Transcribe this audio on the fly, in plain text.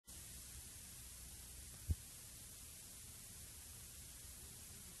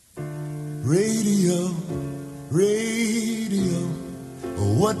Radio, radio,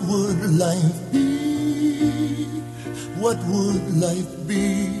 what would life be? What would life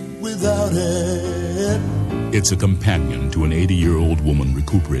be without it? It's a companion to an 80-year-old woman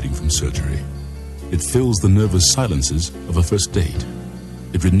recuperating from surgery. It fills the nervous silences of a first date.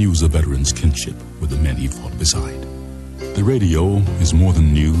 It renews a veteran's kinship with the men he fought beside. The radio is more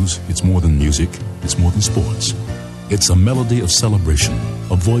than news, it's more than music, it's more than sports. It's a melody of celebration,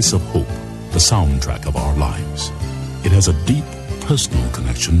 a voice of hope, the soundtrack of our lives. It has a deep, personal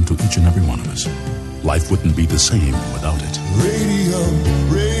connection to each and every one of us. Life wouldn't be the same without it. Radio,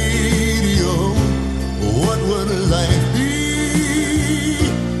 radio, what would life be?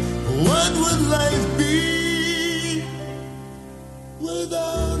 What would life be